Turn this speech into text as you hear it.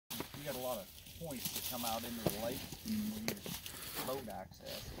got a lot of points that come out into the lake when you use boat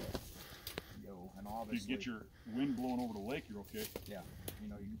access to go, and obviously if you get your wind blowing over the lake, you're okay. Yeah, you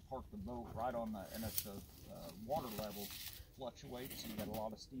know, you park the boat right on the, and if the water level fluctuates, you got a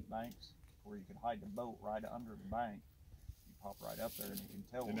lot of steep banks where you can hide the boat right under the bank. You pop right up there and you can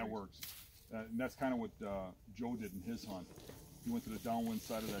tell. And that works. And that's kind of what Joe did in his hunt. He went to the downwind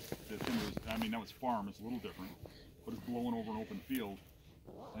side of that I mean, that was farm, it's a little different, but it's blowing over an open field,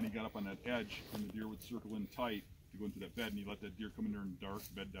 and he got up on that edge, and the deer would circle in tight to go into that bed, and he let that deer come in there in the dark,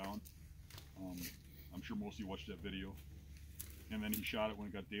 bed down. I'm sure most of you watched that video. And then he shot it when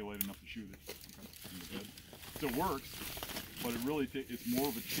it got daylight enough to shoot it in the bed. So it works, but it really it's more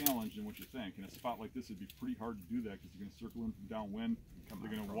of a challenge than what you think. In a spot like this, it'd be pretty hard to do that because you're going to circle in from downwind.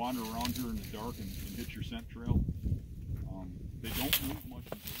 They're going to wander around here in the dark and hit your scent trail. They don't move much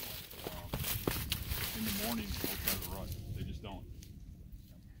in the morning outside of the rut. They just don't.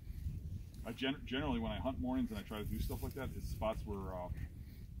 I generally, when I hunt mornings and I try to do stuff like that, it's spots where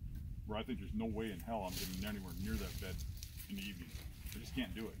I think there's no way in hell I'm getting anywhere near that bed in the evening. I just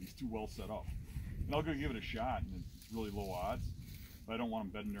can't do it. He's too well set up. And I'll go give it a shot, and it's really low odds, but I don't want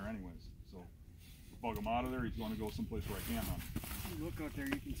him bedding there anyways. So bug him out of there. He's going to go someplace where I can hunt. You look out there,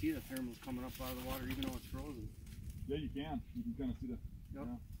 you can see the thermals coming up out of the water even though it's frozen. Yeah, you can. You can kind of see the. Yep.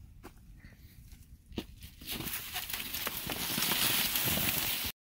 Yeah.